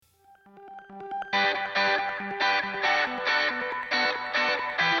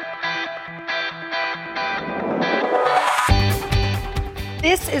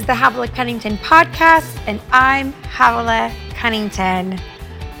This is the Havilah Cunnington podcast, and I'm Havilah Cunnington.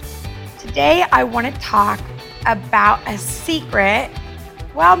 Today, I want to talk about a secret,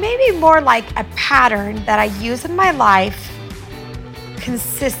 well, maybe more like a pattern that I use in my life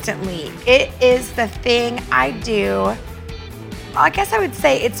consistently. It is the thing I do. I guess I would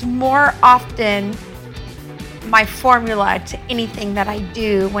say it's more often my formula to anything that I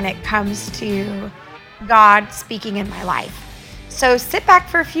do when it comes to God speaking in my life. So sit back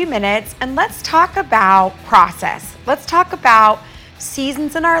for a few minutes and let's talk about process. Let's talk about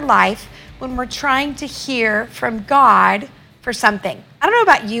seasons in our life when we're trying to hear from God for something. I don't know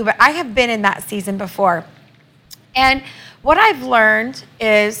about you, but I have been in that season before. And what I've learned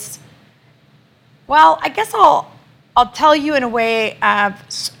is, well, I guess I'll tell you in a way of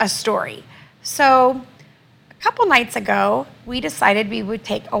a story. So a couple nights ago, we decided we would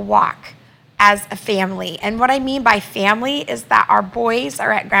take a walk as a family. And what I mean by family is that our boys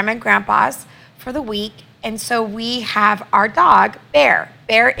are at Grandma and Grandpa's for the week. And so we have our dog, Bear.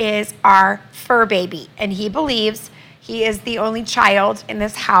 Bear is our fur baby. And he believes he is the only child in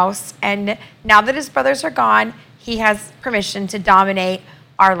this house. And now that his brothers are gone, he has permission to dominate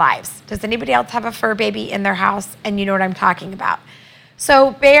our lives. Does anybody else have a fur baby in their house? And you know what I'm talking about. So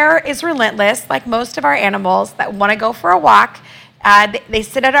Bear is relentless, like most of our animals that want to go for a walk. They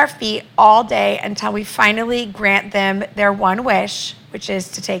sit at our feet all day until we finally grant them their one wish, which is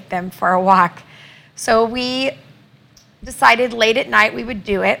to take them for a walk. So we decided late at night we would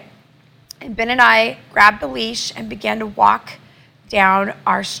do it. And Ben and I grabbed the leash and began to walk down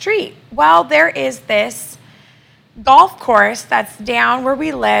our street. Well, there is this golf course that's down where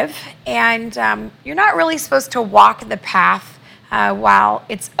we live. And you're not really supposed to walk the path while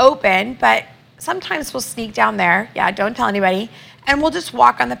it's open, but sometimes we'll sneak down there. Yeah, don't tell anybody. And we'll just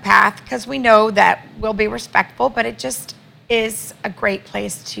walk on the path because we know that we'll be respectful, but it just is a great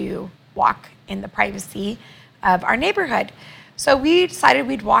place to walk in the privacy of our neighborhood. So we decided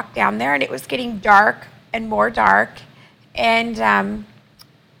we'd walk down there, and it was getting dark and more dark. And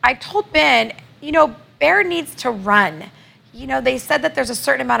I told Ben, Bear needs to run. They said that there's a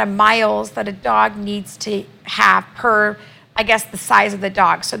certain amount of miles that a dog needs to have per, I guess, the size of the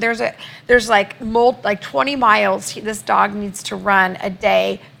dog. So there's like 20 miles this dog needs to run a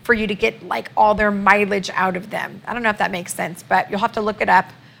day for you to get like all their mileage out of them. I don't know if that makes sense, but you'll have to look it up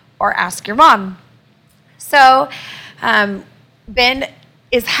or ask your mom. So Ben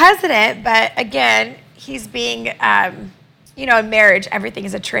is hesitant, but again, he's being, in marriage, everything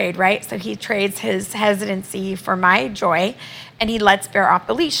is a trade, right? So he trades his hesitancy for my joy, and he lets Bear off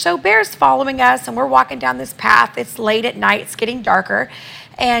the leash. So Bear's following us, and we're walking down this path. It's late at night. It's getting darker,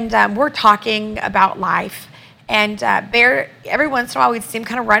 and we're talking about life. And Bear, every once in a while, we'd see him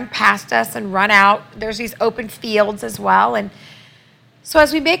kind of run past us and run out. There's these open fields as well. And so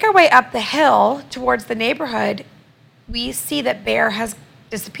as we make our way up the hill towards the neighborhood, we see that Bear has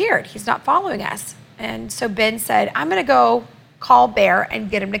disappeared. He's not following us. And so Ben said, I'm going to go call Bear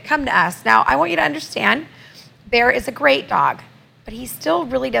and get him to come to us. Now, I want you to understand, Bear is a great dog, but he still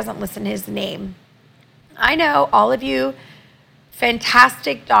really doesn't listen to his name. I know all of you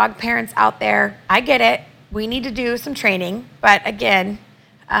fantastic dog parents out there, I get it. We need to do some training. But again,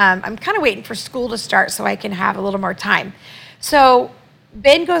 I'm kind of waiting for school to start so I can have a little more time. So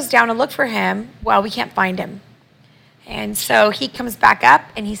Ben goes down to look for him. Well, we can't find him. And so he comes back up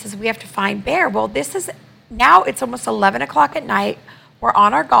and he says, we have to find Bear. Well, now it's almost 11 o'clock at night. We're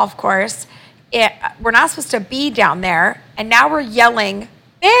on our golf course. We're not supposed to be down there. And now we're yelling,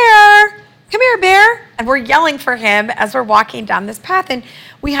 Bear, come here, Bear. And we're yelling for him as we're walking down this path. And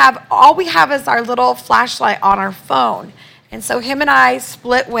all we have is our little flashlight on our phone. And so him and I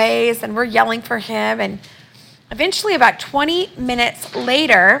split ways and we're yelling for him. And eventually about 20 minutes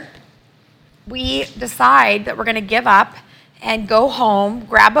later, we decide that we're going to give up and go home,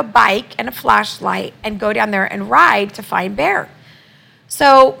 grab a bike and a flashlight, and go down there and ride to find Bear.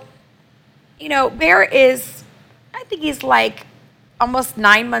 So, Bear is, I think he's like almost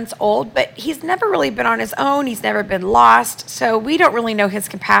 9 months old, but he's never really been on his own. He's never been lost. So we don't really know his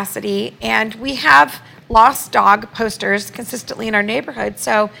capacity. And we have lost dog posters consistently in our neighborhood.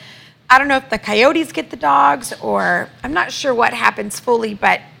 So I don't know if the coyotes get the dogs, or I'm not sure what happens fully,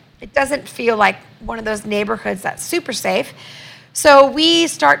 but it doesn't feel like one of those neighborhoods that's super safe. So we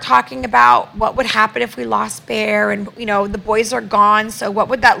start talking about what would happen if we lost Bear, and the boys are gone. So what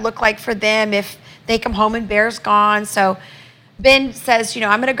would that look like for them if they come home and Bear's gone? So Ben says, I'm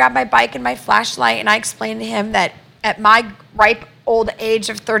going to grab my bike and my flashlight, and I explain to him that at my ripe old age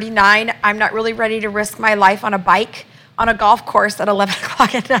of 39, I'm not really ready to risk my life on a bike on a golf course at 11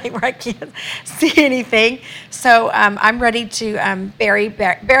 o'clock at night where I can't see anything. So I'm ready to bury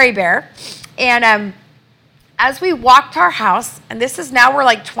Bear. And as we walk to our house, and this is now we're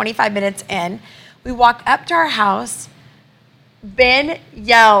like 25 minutes in, we walk up to our house, Ben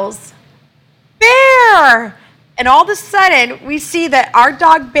yells, "Bear!" And all of a sudden, we see that our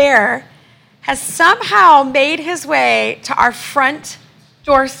dog Bear has somehow made his way to our front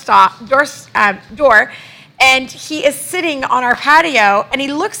door, and he is sitting on our patio, and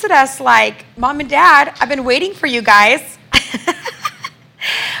he looks at us like, "Mom and Dad, I've been waiting for you guys."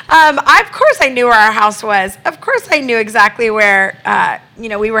 Of course I knew where our house was. Of course I knew exactly where,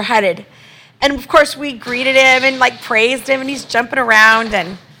 we were headed. And of course we greeted him and like praised him, and he's jumping around,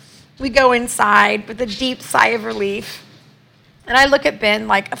 and we go inside with a deep sigh of relief. And I look at Ben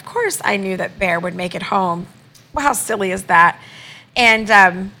like, of course I knew that Bear would make it home. Well, how silly is that?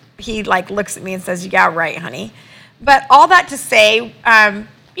 And he like looks at me and says, "Yeah, right, honey." But all that to say,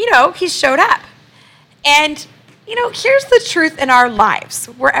 he showed up. And, here's the truth in our lives.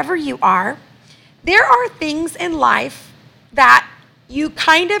 Wherever you are, there are things in life that you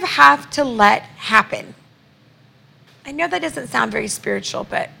kind of have to let happen. I know that doesn't sound very spiritual,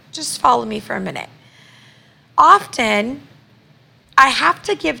 but just follow me for a minute. Often, I have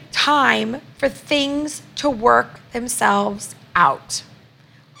to give time for things to work themselves out.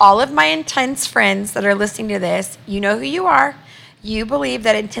 All of my intense friends that are listening to this, you know who you are. You believe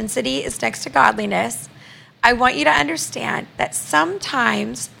that intensity is next to godliness. I want you to understand that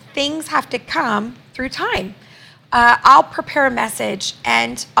sometimes things have to come through time. I'll prepare a message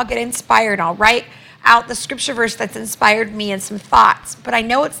and I'll get inspired. I'll write out the scripture verse that's inspired me and some thoughts, but I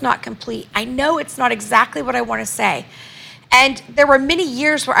know it's not complete. I know it's not exactly what I want to say. And there were many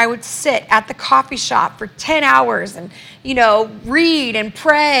years where I would sit at the coffee shop for 10 hours and, read and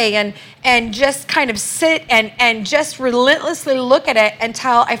pray and just kind of sit and just relentlessly look at it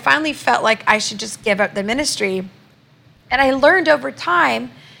until I finally felt like I should just give up the ministry. And I learned over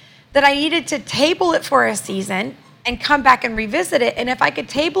time that I needed to table it for a season and come back and revisit it. And if I could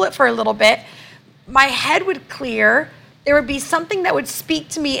table it for a little bit, my head would clear. There would be something that would speak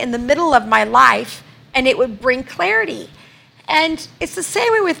to me in the middle of my life, and it would bring clarity. And it's the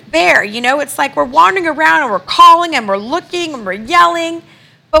same way with Bear. It's like we're wandering around and we're calling and we're looking and we're yelling.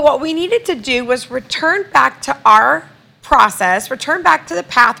 But what we needed to do was return back to our process, return back to the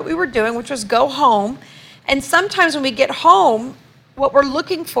path that we were doing, which was go home. And sometimes when we get home, what we're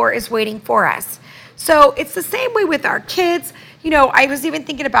looking for is waiting for us. So it's the same way with our kids. I was even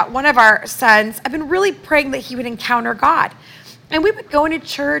thinking about one of our sons. I've been really praying that he would encounter God. And we would go into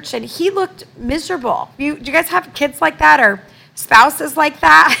church and he looked miserable. Do you guys have kids like that or spouses like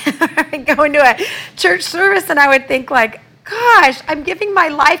that? I'd go into a church service and I would think like, gosh, I'm giving my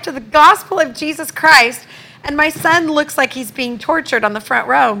life to the gospel of Jesus Christ, and my son looks like he's being tortured on the front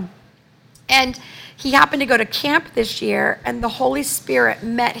row. And he happened to go to camp this year, and the Holy Spirit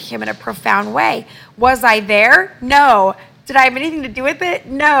met him in a profound way. Was I there? No. Did I have anything to do with it?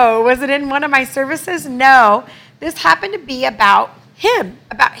 No. Was it in one of my services? No. This happened to be about him,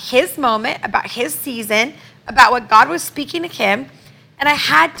 about his moment, about his season, about what God was speaking to him, and I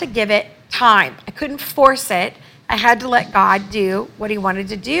had to give it time. I couldn't force it. I had to let God do what he wanted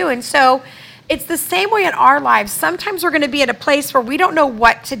to do. And so it's the same way in our lives. Sometimes we're going to be at a place where we don't know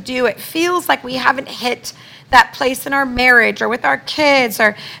what to do. It feels like we haven't hit that place in our marriage or with our kids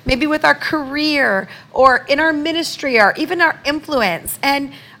or maybe with our career or in our ministry or even our influence.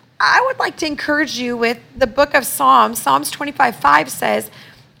 And I would like to encourage you with the book of Psalms. Psalms 25:5 says,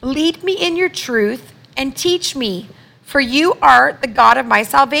 "Lead me in your truth and teach me, for you are the God of my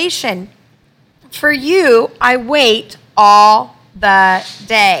salvation. For you I wait all the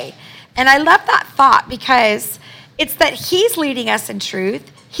day." And I love that thought because it's that he's leading us in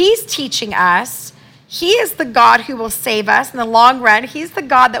truth. He's teaching us. He is the God who will save us in the long run. He's the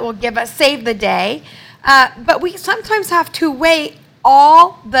God that will save the day. But we sometimes have to wait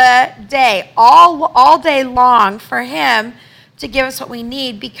all the day, all day long for him to give us what we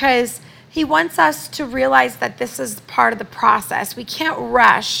need, because he wants us to realize that this is part of the process. We can't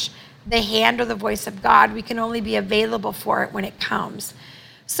rush the hand or the voice of God. We can only be available for it when it comes.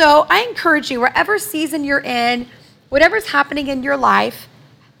 So I encourage you, wherever season you're in, whatever's happening in your life,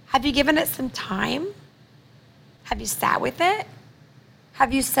 have you given it some time? Have you sat with it?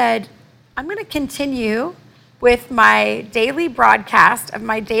 Have you said, I'm going to continue with my daily broadcast of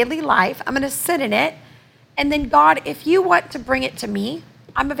my daily life. I'm going to sit in it. And then God, if you want to bring it to me,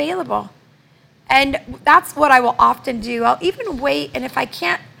 I'm available. And that's what I will often do. I'll even wait, and if I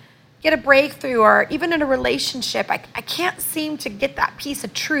can't get a breakthrough, or even in a relationship, I can't seem to get that piece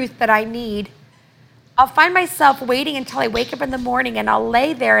of truth that I need, I'll find myself waiting until I wake up in the morning, and I'll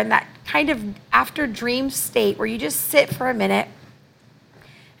lay there in that kind of after dream state where you just sit for a minute.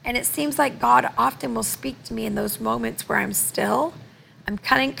 And it seems like God often will speak to me in those moments where I'm still, I'm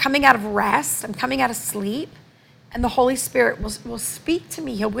coming out of rest, I'm coming out of sleep, and the Holy Spirit will speak to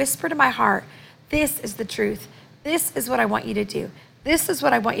me. He'll whisper to my heart, this is the truth. This is what I want you to do. This is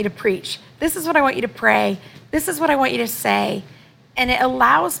what I want you to preach. This is what I want you to pray. This is what I want you to say. And it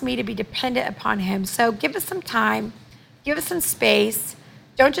allows me to be dependent upon him. So give us some time. Give us some space.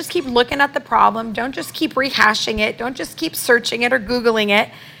 Don't just keep looking at the problem. Don't just keep rehashing it. Don't just keep searching it or Googling it.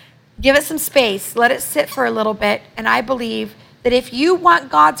 Give it some space. Let it sit for a little bit. And I believe that if you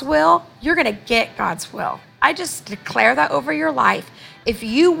want God's will, you're going to get God's will. I just declare that over your life. If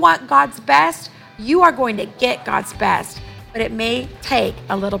you want God's best, you are going to get God's best. But it may take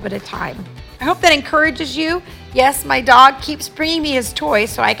a little bit of time. I hope that encourages you. Yes, my dog keeps bringing me his toy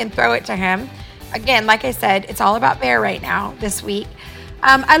so I can throw it to him. Again, like I said, it's all about Bear right now this week.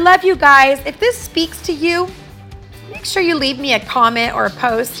 I love you guys. If this speaks to you, make sure you leave me a comment or a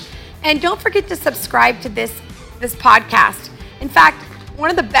post. And don't forget to subscribe to this podcast. In fact,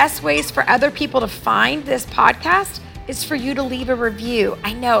 one of the best ways for other people to find this podcast is for you to leave a review.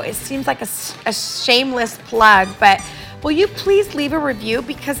 I know it seems like a shameless plug, but will you please leave a review,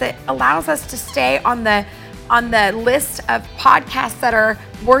 because it allows us to stay on the list of podcasts that are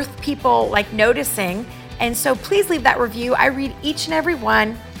worth people like noticing. And so please leave that review. I read each and every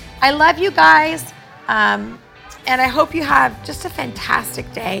one. I love you guys. And I hope you have just a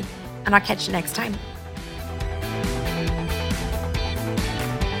fantastic day, and I'll catch you next time.